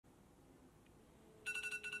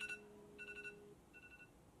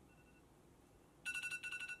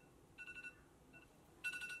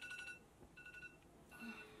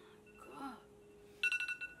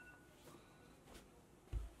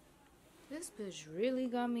This bitch really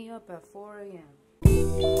got me up at 4 a.m.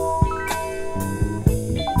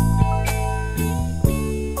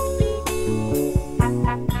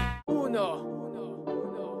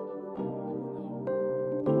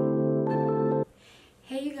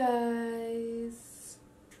 Hey you guys,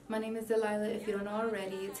 my name is Delilah. If you don't know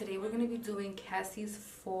already, today we're going to be doing Cassie's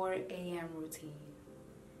 4 a.m. routine.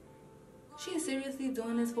 She is seriously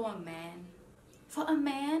doing this for a man? For a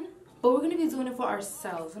man? But we're going to be doing it for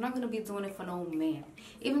ourselves. We're not going to be doing it for no man.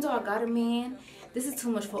 Even though I got a man, this is too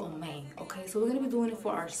much for a man, okay? So we're going to be doing it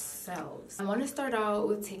for ourselves. I want to start out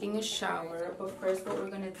with taking a shower, but first what we're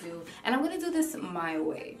going to do, and I'm going to do this my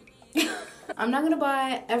way. I'm not going to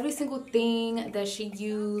buy every single thing that she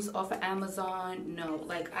used off of Amazon. No,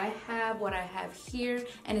 like I have what I have here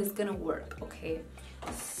and it's going to work, okay?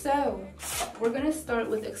 So we're going to start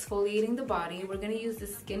with exfoliating the body. We're going to use the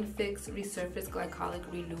Skinfix Resurface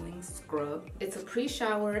Glycolic Renewing Scrub. It's a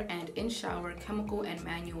pre-shower and in-shower chemical and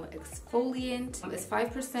manual exfoliant. It's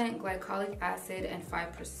 5% glycolic acid and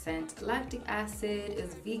 5% lactic acid.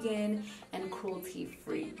 It's vegan and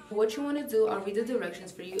cruelty-free. What you want to do, I'll read the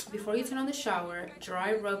directions for you. Before you turn on the shower,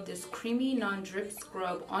 dry rub this creamy non-drip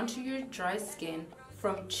scrub onto your dry skin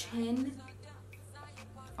from chin.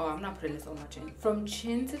 Oh, I'm not putting this on my chin. From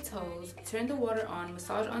chin to toes, turn the water on,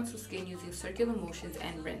 massage onto skin using circular motions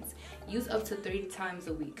and rinse. Use up to 3 times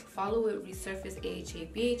a week. Follow with Resurface AHA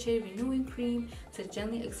BHA Renewing Cream to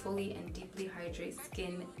gently exfoliate and deeply hydrate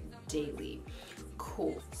skin daily.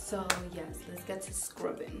 Cool. So yes, let's get to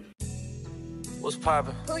scrubbing. What's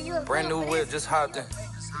poppin'? Brand new whip, just hopped in.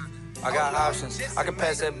 I got options. I can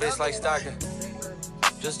pass that bitch like Stockton.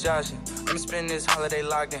 Just joshing. I'm spending this holiday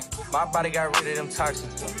locked in. My body got rid of them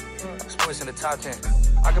toxins. Sports in the top 10.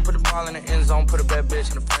 I can put the ball in the end zone, put a bad bitch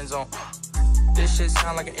in the friend zone. This shit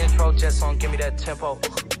sound like an intro jet song, give me that tempo.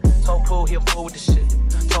 Told Pooh he a fool with the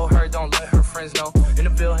shit. Told her don't let her friends know. In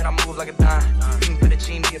the building I move like a dime. Eating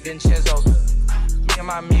fettuccine at Vincenzo's. Me and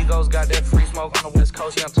my amigos got that free smoke on the west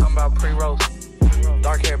coast. Yeah, I'm talking about pre-rolls.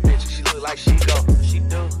 Dark hair bitch, she look like she go. She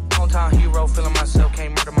do. Hometown hero, feeling myself,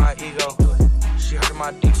 can't murder my ego. She heard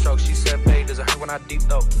my deep stroke, she said, babe, does it hurt when I deep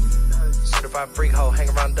though? Certified freak hoe, hang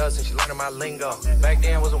around dust and she learning my lingo. Back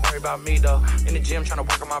then, wasn't worried about me though. In the gym, trying to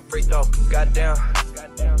work on my free throw. Goddamn,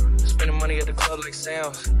 spending money at the club like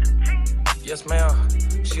Sam's. Yes, ma'am,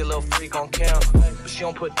 she a little freak on cam, but she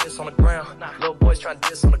don't put this on the ground. Little boys trying to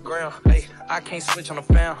diss on the ground. Hey, I can't switch on the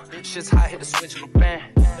fan. Shit's hot, hit the switch on the fan.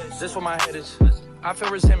 This where my head is. I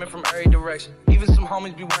feel resentment from every direction. Even some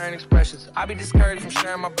homies be wearing expressions. I be discouraged from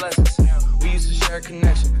sharing my blessings. We used to share a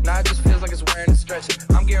connection. Now it just feels like it's wearing and stretching.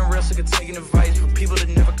 I'm getting real sick of taking advice from people that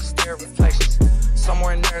never could stare at reflections.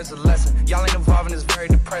 Somewhere in there is a lesson. Y'all ain't involved and it's very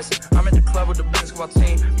depressing. I'm at the club with the basketball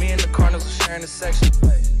team. Me and the Cardinals are sharing a section.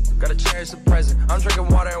 Gotta cherish the present. I'm drinking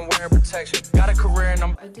water and wearing protection. Got a career and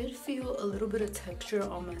I did feel a little bit of texture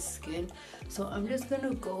on my skin. So I'm just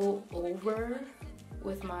gonna go over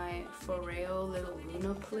with my Foreo little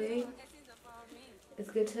Luna play. It's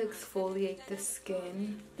good to exfoliate the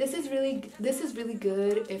skin. This is really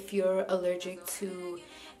good if you're allergic to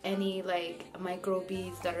any like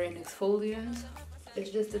microbeads that are in exfoliants. It's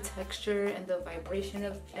just the texture and the vibration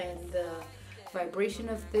of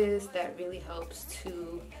this that really helps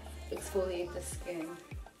to exfoliate the skin.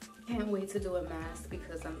 Can't wait to do a mask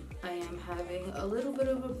because I am having a little bit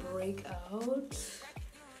of a breakout.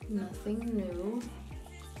 Nothing new.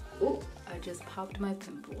 Oh, I just popped my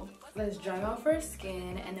pimple. Let's dry off our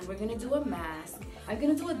skin and then we're gonna do a mask. I'm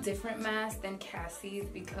gonna do a different mask than Cassie's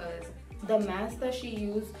because the mask that she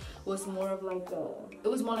used was more of like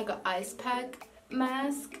an ice pack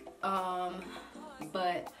mask.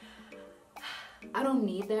 But I don't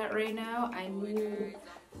need that right now.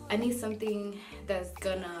 I need something that's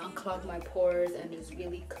gonna unclog my pores and just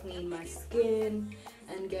really clean my skin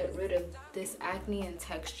and get rid of this acne and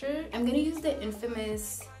texture. I'm gonna use the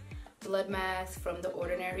infamous blood mask from The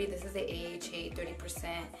Ordinary. This is the AHA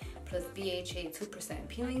 30% plus BHA 2%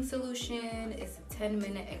 peeling solution. It's a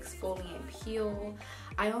 10-minute exfoliant peel.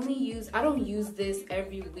 I don't use this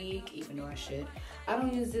every week, even though I should. I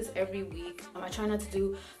don't use this every week. I try not to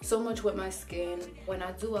do so much with my skin. When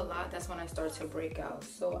I do a lot, that's when I start to break out.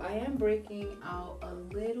 So I am breaking out a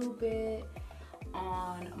little bit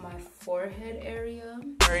on my forehead area.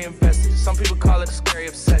 very invested. Some people call it a scary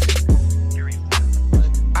obsession.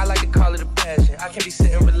 I like to call it a passion. I can't be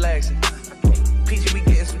sitting relaxing. PG, we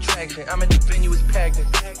getting some traction. I'm in the venue, it's packed in.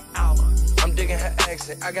 I'm digging her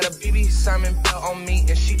accent. I got a BB Simon belt on me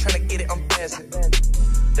and she tryna get it on passing.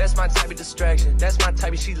 That's my type of distraction. That's my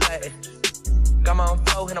type of she Latin. Got my own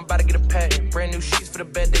flow and I'm about to get a patent. Brand new sheets for the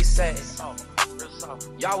bed they satin.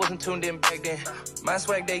 Y'all wasn't tuned in back then. My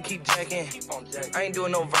swag, they keep jacking. I ain't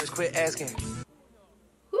doing no verse, quit asking.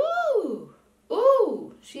 Ooh,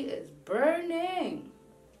 ooh, she is burning.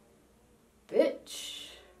 Bitch.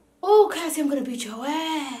 Oh, Cassie, I'm gonna beat your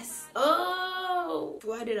ass. Oh,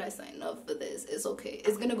 why did I sign up for this? It's okay.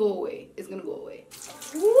 It's gonna go away. It's gonna go away.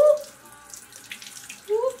 Woo.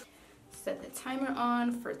 Woo. Set the timer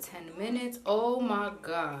on for 10 minutes. Oh my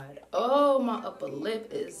God. Oh, my upper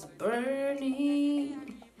lip is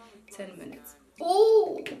burning. 10 minutes.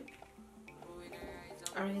 Ooh.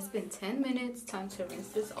 All right, it's been 10 minutes. Time to rinse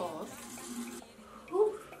this off.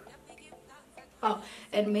 Whew. Oh,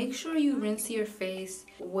 and make sure you rinse your face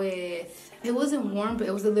with, it wasn't warm, but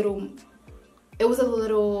it was a little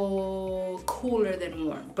cooler than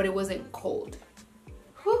warm, but it wasn't cold.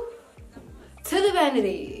 Whew. To the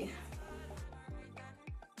vanity.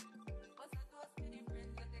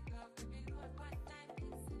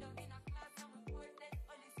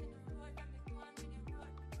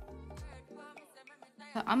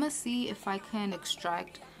 So I'm gonna see if I can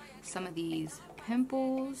extract some of these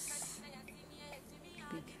pimples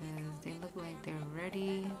because they look like they're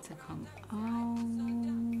ready to come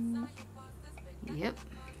out. Yep.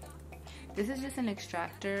 This is just an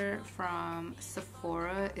extractor from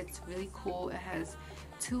Sephora. It's really cool. It has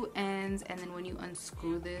 2 ends, and then when you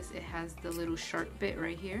unscrew this, it has the little sharp bit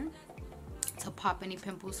right here to pop any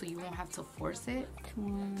pimples so you won't have to force it. This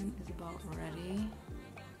one is about ready.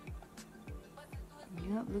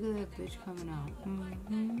 Yep, look at that bitch coming out.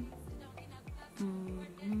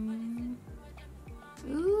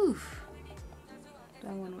 Oof.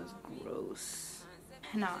 That one was gross.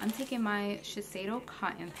 Now, I'm taking my Shiseido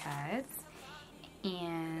cotton pads,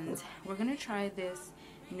 and we're gonna try this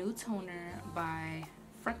new toner by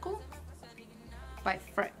Freck. I'm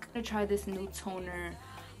gonna try this new toner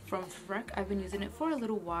from Freck. I've been using it for a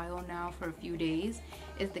little while now, for a few days.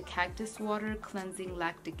 It's the Cactus Water Cleansing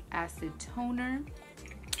Lactic Acid Toner.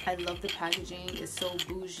 I love the packaging. It's so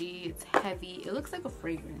bougie. It's heavy. It looks like a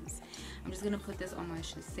fragrance. I'm just gonna put this on my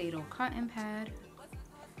Shiseido cotton pad.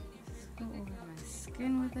 Just go over my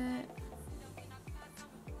skin with it.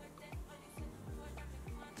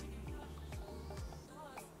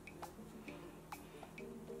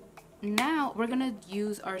 Now we're gonna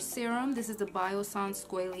use our serum. This is the Biosance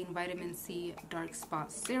Squalene Vitamin C Dark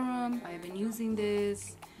Spot Serum. I've been using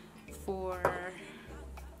this for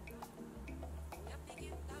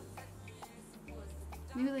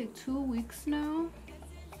maybe like 2 weeks now.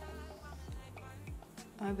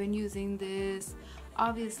 I've been using this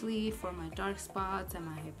obviously for my dark spots and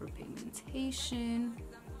my hyperpigmentation.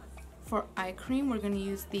 For eye cream, we're going to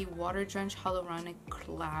use the Water Drenched Hyaluronic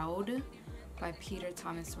Cloud by Peter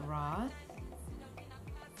Thomas Roth.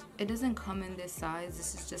 It doesn't come in this size.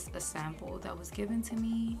 This is just a sample that was given to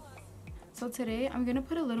me. So today I'm going to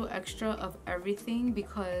put a little extra of everything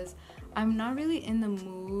because I'm not really in the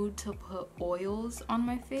mood to put oils on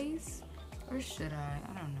my face. Or should I?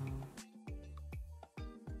 I don't know.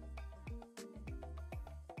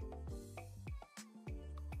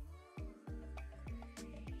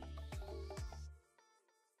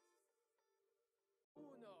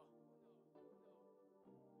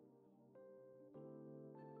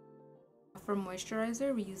 For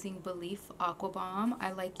moisturizer, we're using Belif Aqua Balm.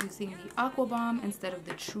 I like using the Aqua Balm instead of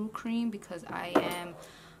the True Cream because I am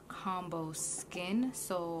combo skin,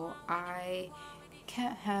 so I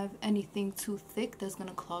can't have anything too thick that's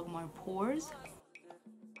gonna clog my pores.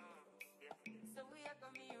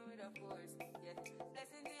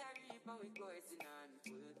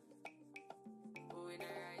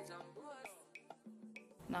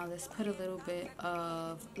 Now let's put a little bit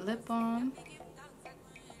of lip balm.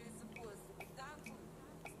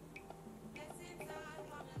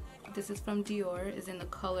 This is from Dior, is in the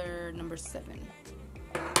color number 7.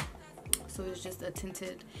 So it's just a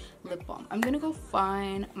tinted lip balm. I'm gonna go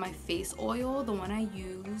find my face oil, the one I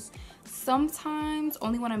use sometimes,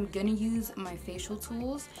 only when I'm gonna use my facial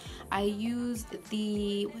tools. I use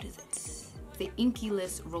the, what is it? The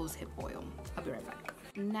Inkyless Rose Hip Oil. I'll be right back.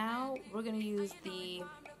 Now we're gonna use the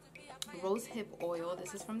Rose Hip Oil.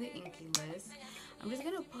 This is from the Inkyless. I'm just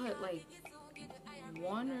gonna put like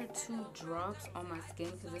 1 or 2 drops on my skin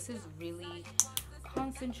because this is really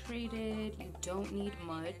concentrated. You don't need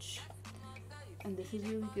much, and this is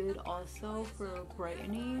really good also for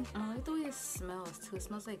brightening. I like the way it smells too. It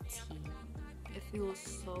smells like tea. It feels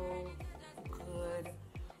so good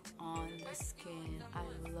on the skin. I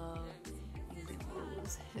love using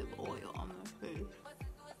Rose Hip Oil on my face.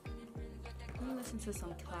 Let me listen to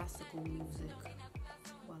some classical music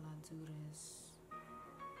while I do this.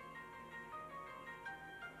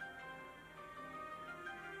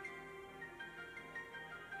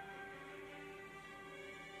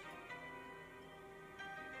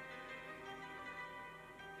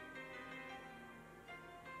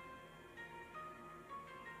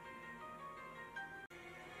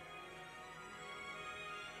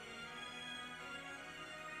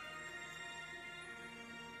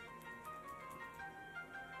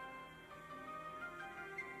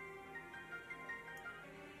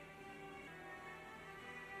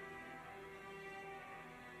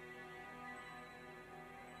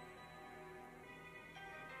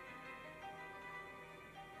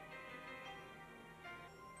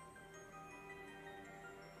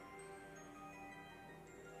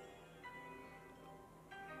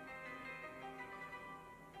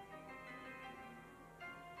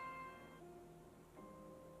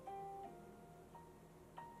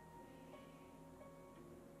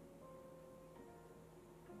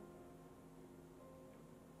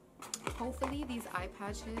 hopefully these eye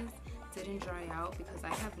patches didn't dry out because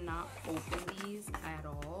I have not opened these at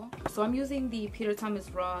all. So I'm using the Peter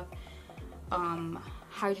Thomas Roth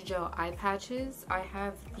hydrogel eye patches. I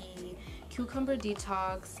have the cucumber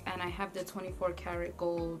detox and I have the 24 karat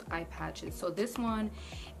gold eye patches. So this one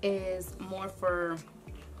is more for,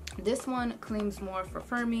 this one claims more for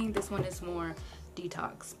firming, this one is more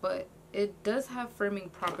detox, but it does have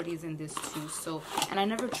firming properties in this too. So, and I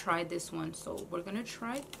never tried this one, so we're gonna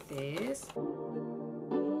try this.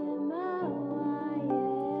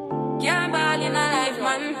 Can't ball in a life,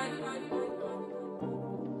 man.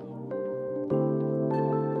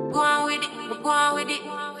 Go on with it, go on with it.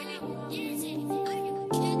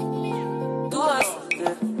 Do us.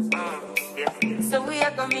 Yeah. So we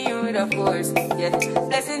are coming here with a force. Yeah.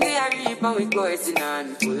 Blessings they are reap and we coursing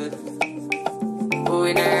on full. Oh,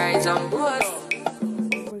 in a rise on board.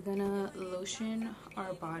 We're gonna lotion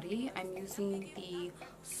our body. I'm using the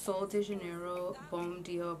Sol de Janeiro Balm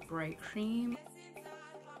Dior Bright Cream.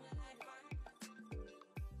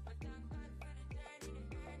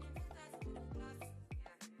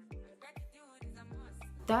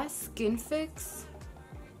 That Skinfix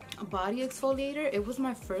body exfoliator, it was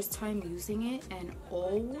my first time using it, and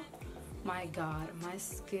oh my god, my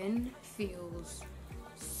skin feels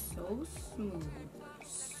so smooth,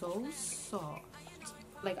 so soft.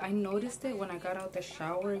 Like, I noticed it when I got out the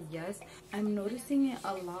shower. Yes, I'm noticing it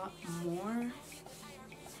a lot more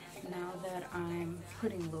now that I'm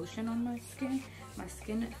putting lotion on my skin. My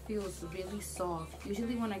skin feels really soft.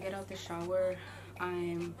 Usually when I get out the shower,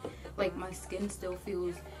 I'm like, my skin still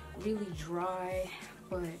feels really dry,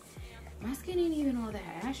 but my skin ain't even all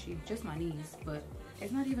that ashy, just my knees, but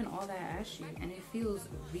it's not even all that ashy, and it feels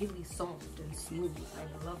really soft and smooth. I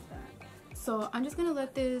love that. So I'm just gonna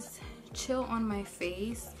let this chill on my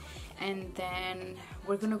face, and then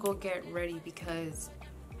we're gonna go get ready, because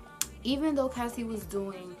even though Cassie was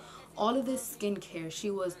doing all of this skincare, she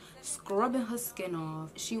was scrubbing her skin off,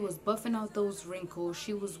 she was buffing out those wrinkles,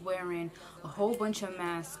 she was wearing a whole bunch of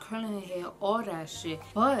masks, curling her hair, all that shit.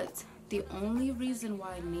 But the only reason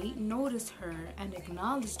why Nate noticed her and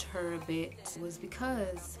acknowledged her a bit was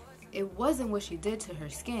because it wasn't what she did to her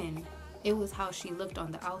skin, it was how she looked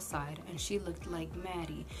on the outside, and she looked like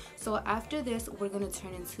Maddie. So after this, we're gonna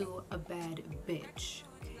turn into a bad bitch.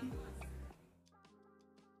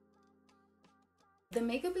 The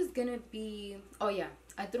makeup is gonna be, oh yeah,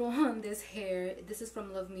 I threw on this hair. This is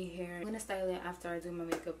from Love Me Hair. I'm gonna style it after I do my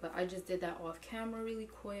makeup, but I just did that off camera really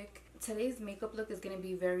quick. Today's makeup look is gonna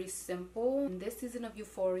be very simple. In this season of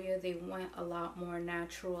Euphoria, they went a lot more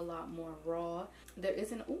natural, a lot more raw. There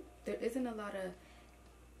isn't a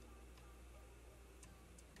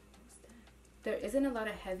lot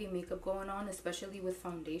of heavy makeup going on, especially with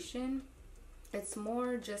foundation. It's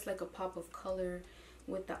more just like a pop of color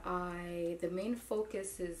with the eye. The main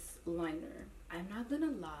focus is liner. I'm not gonna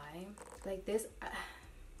lie, like this,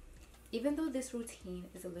 even though this routine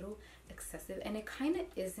is a little excessive, and it kind of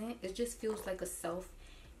isn't, it just feels like a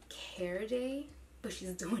self-care day, but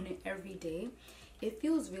she's doing it every day. It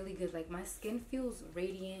feels really good. Like, my skin feels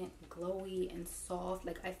radiant, glowy, and soft.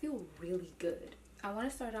 Like, I feel really good. I want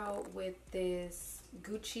to start out with this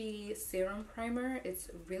Gucci serum primer.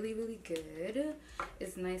 It's really, really good.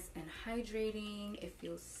 It's nice and hydrating. It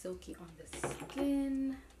feels silky on the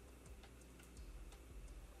skin.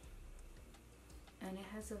 And it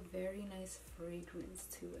has a very nice fragrance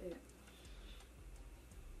to it.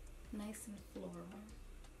 Nice and floral.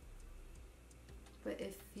 But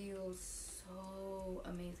it feels so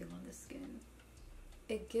amazing on the skin.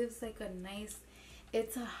 It gives like a nice,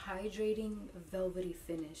 it's a hydrating velvety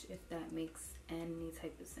finish, if that makes any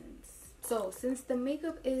type of sense. So since the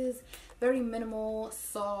makeup is very minimal,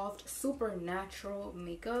 soft, super natural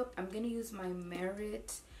makeup, I'm gonna use my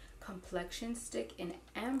Merit complexion stick in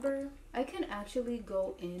amber. I can actually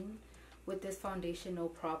go in with this foundation no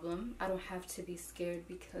problem. I don't have to be scared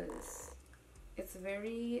because it's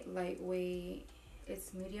very lightweight,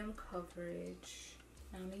 it's medium coverage.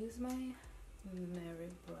 I'm gonna use my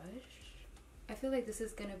Merit brush. I feel like this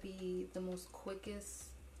is gonna be the most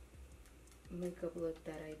quickest makeup look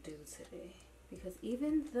that I do today, because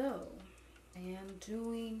even though I am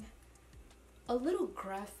doing a little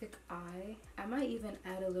graphic eye, I might even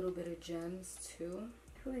add a little bit of gems too.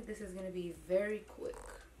 I feel like this is gonna be very quick.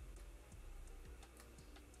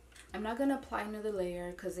 I'm not gonna apply another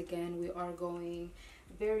layer because again, we are going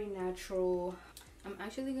very natural. I'm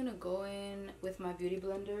actually gonna go in with my beauty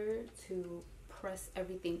blender to press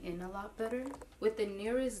everything in a lot better. With the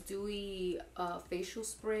nearest dewy facial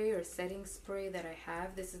spray or setting spray that I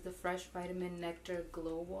have, this is the Fresh Vitamin Nectar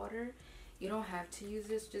Glow Water. You don't have to use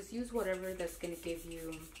this, just use whatever that's gonna give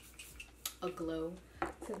you a glow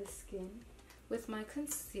to the skin. With my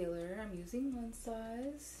concealer, I'm using One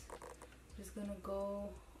Size. I'm just gonna go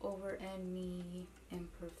over any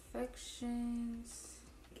imperfections,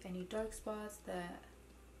 any dark spots that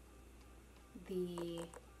the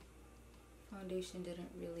foundation didn't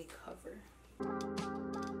really cover.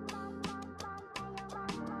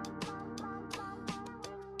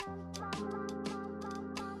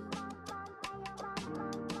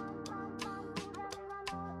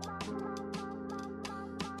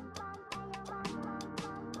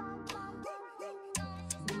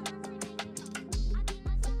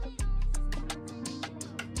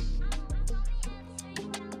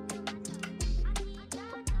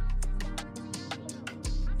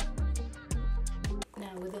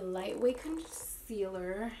 Lightweight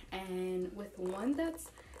concealer, and with one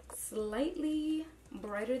that's slightly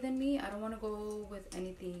brighter than me. I don't want to go with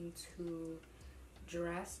anything too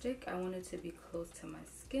drastic. I want it to be close to my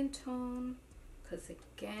skin tone, because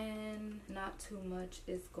again, not too much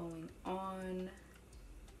is going on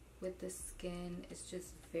with the skin. It's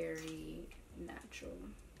just very natural.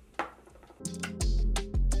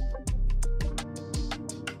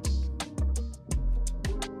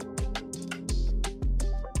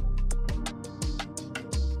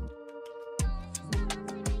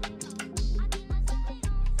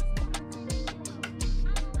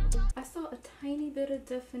 Bit of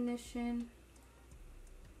definition,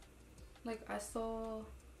 like I saw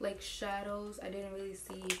like shadows. I didn't really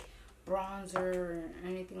see bronzer or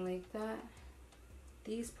anything like that.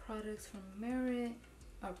 These products from Merit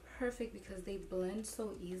are perfect because they blend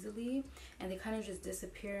so easily and they kind of just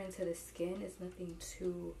disappear into the skin. It's nothing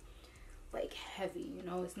too like heavy, you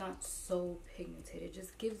know, it's not so pigmented. It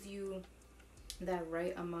just gives you that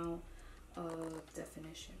right amount of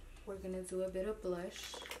definition. We're gonna do a bit of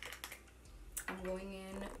blush. I'm going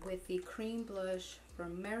in with the cream blush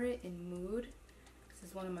from Merit in Mood. This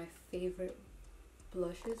is one of my favorite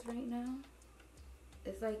blushes right now.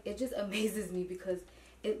 It's like, it just amazes me because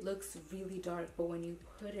it looks really dark, but when you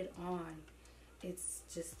put it on, it's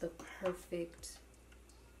just the perfect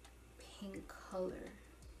pink color.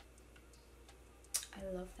 I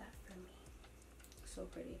love that for me. So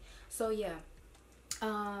pretty. So yeah.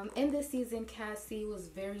 In this season, Cassie was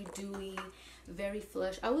very dewy, very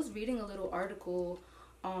flush. I was reading a little article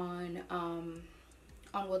on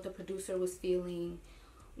what the producer was feeling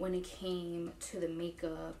when it came to the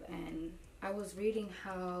makeup, and I was reading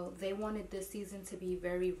how they wanted this season to be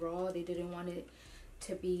very raw. They didn't want it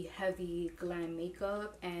to be heavy glam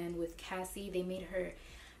makeup, and with Cassie, they made her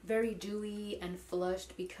very dewy and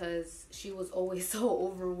flushed because she was always so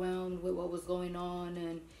overwhelmed with what was going on,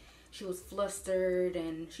 and she was flustered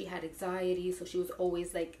and she had anxiety, so she was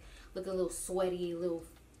always like looking a little sweaty, a little,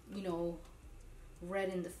 you know, red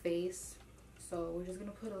in the face. So we're just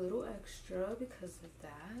gonna put a little extra because of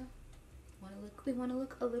that. We want to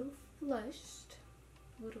look a little flushed,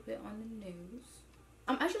 a little bit on the nose.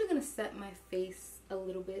 I'm actually gonna set my face a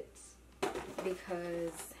little bit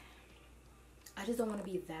because I just don't want to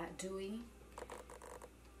be that dewy.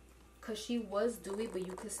 Cause she was dewy, but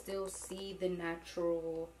you could still see the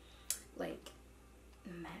natural like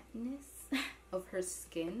mateness of her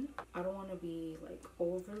skin. I don't want to be like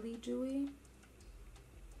overly dewy.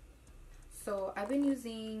 So I've been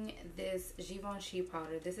using this Givenchy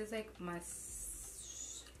powder. This is like my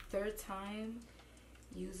third time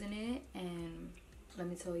using it, and let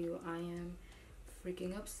me tell you, I am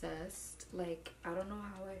freaking obsessed. Like, I don't know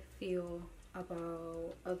how I feel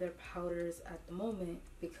about other powders at the moment,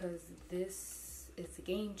 because this is a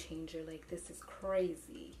game changer. Like, this is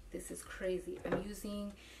crazy. This is crazy. I'm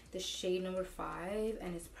using the shade number 5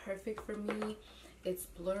 and it's perfect for me. It's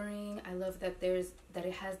blurring. I love that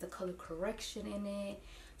it has the color correction in it,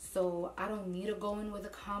 so I don't need to go in with a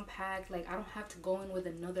compact. Like, I don't have to go in with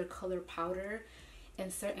another color powder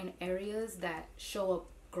in certain areas that show up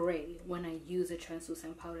gray when I use a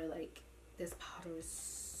translucent powder. Like, this powder is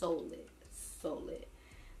so lit, so lit.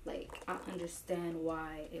 Like, I understand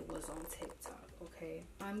why it was on TikTok. Okay,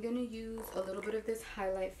 I'm gonna use a little bit of this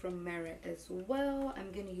highlight from Merit as well.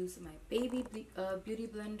 I'm gonna use my baby beauty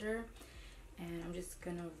blender, and I'm just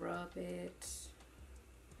gonna rub it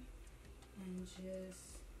and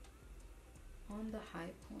just on the high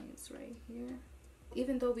points right here.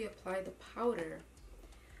 Even though we applied the powder,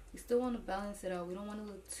 we still want to balance it out. We don't want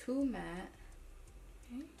to look too matte.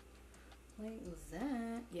 Okay, like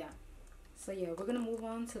that. Yeah. So yeah, we're gonna move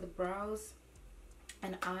on to the brows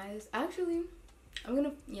and eyes. Actually, I'm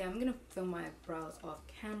gonna film my brows off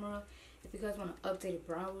camera. If you guys want an updated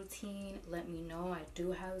brow routine, let me know. I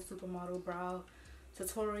do have a supermodel brow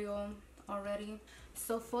tutorial already.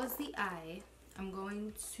 So for the eye, I'm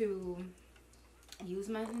going to use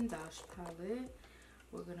my Hindash palette.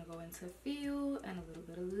 We're gonna go into Feel and a little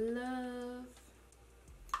bit of Love.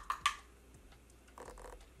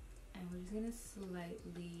 And we're just gonna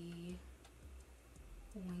slightly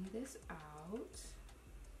wing this out.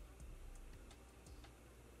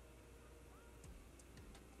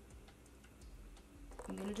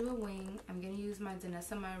 I'm gonna do a wing. I'm gonna use my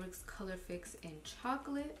Danessa Myricks Color Fix in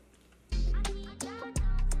Chocolate.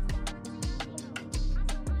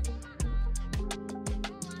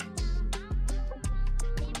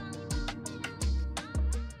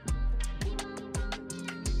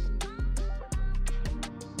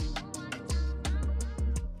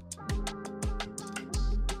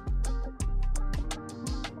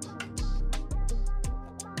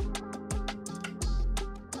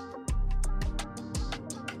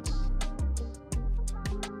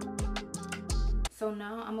 So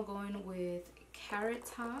now I'm going with Carrot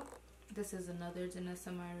Top. This is another Danessa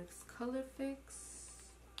Myricks Color Fix.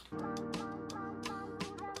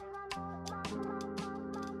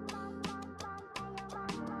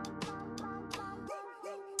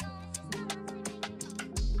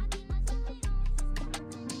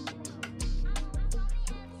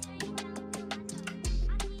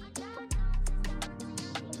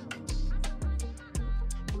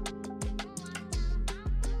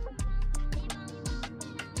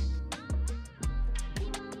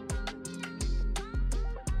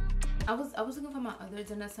 I was looking for my other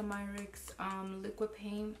Danessa Myricks liquid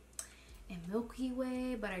paint in Milky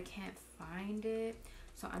Way, but I can't find it.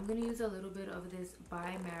 So I'm gonna use a little bit of this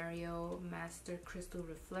by Mario Master Crystal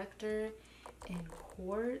Reflector in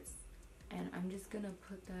Quartz, and I'm just gonna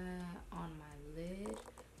put that on my lid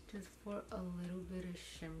just for a little bit of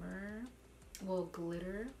shimmer, well,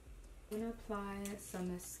 glitter. I'm gonna apply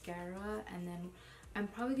some mascara, and then I'm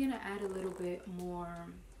probably gonna add a little bit more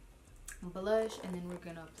blush, and then we're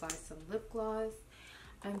gonna apply some lip gloss.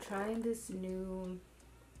 I'm trying this new,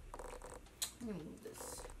 let me move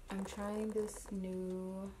this. I'm trying this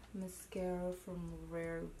new mascara from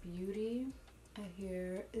Rare Beauty. I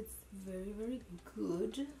hear it's very, very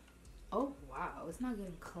good. Oh wow, it's not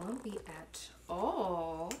getting clumpy at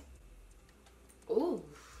all. Ooh.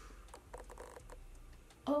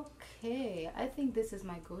 Okay, I think this is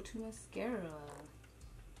my go-to mascara,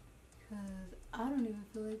 because I don't even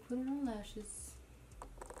feel like putting on lashes.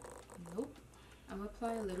 Nope. I'm gonna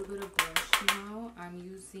apply a little bit of blush now. I'm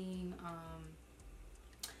using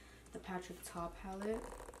the Patrick Ta palette.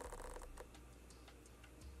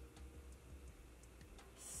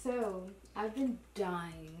 So I've been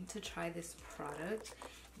dying to try this product.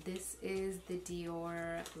 This is the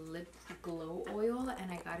Dior Lip Glow Oil,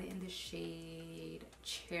 and I got it in the shade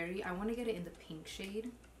Cherry. I want to get it in the pink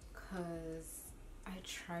shade because I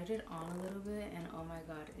tried it on a little bit, and oh my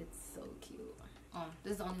god, it's so cute. Oh,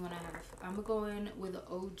 this is the only one I have. I'm gonna go in with the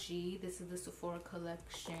OG. This is the Sephora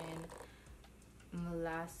Collection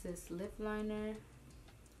Molasses Lip Liner.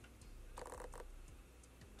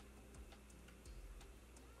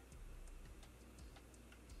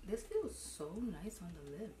 This feels so nice on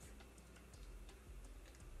the lips.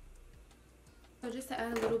 So just to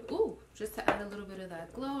add a little, just to add a little bit of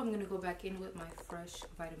that glow, I'm gonna go back in with my Fresh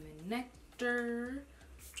Vitamin Nectar.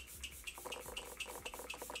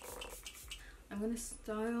 I'm gonna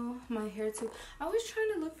style my hair too. I was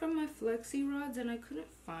trying to look for my flexi rods and I couldn't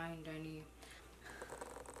find any.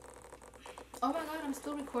 Oh my god, I'm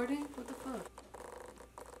still recording? What the fuck?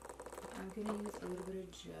 I'm gonna use a little bit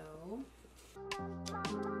of gel.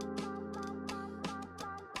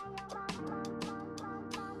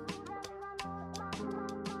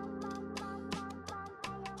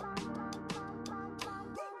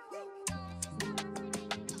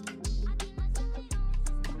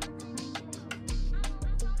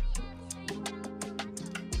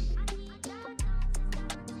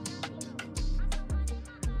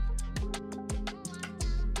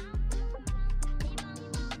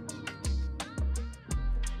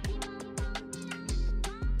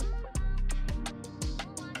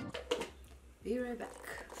 Be right back.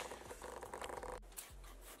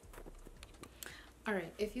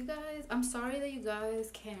 Alright, if you guys, I'm sorry that you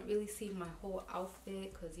guys can't really see my whole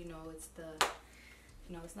outfit because you know it's the,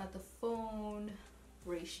 you know, it's not the phone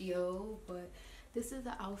ratio, but this is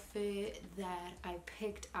the outfit that I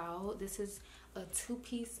picked out. This is a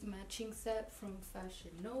two-piece matching set from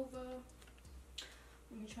Fashion Nova.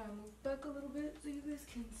 Let me try and move back a little bit so you guys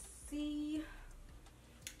can see.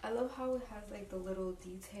 I love how it has like the little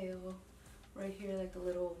detail right here, like the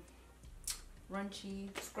little runchy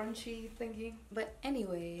scrunchy thingy. But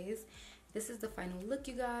anyways, this is the final look,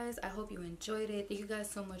 you guys. I hope you enjoyed it. Thank you guys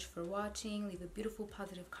so much for watching. Leave a beautiful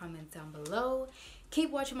positive comment down below.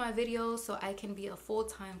 Keep watching my videos so I can be a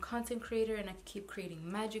full-time content creator and I can keep creating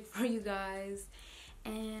magic for you guys.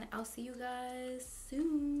 And I'll see you guys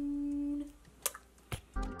soon.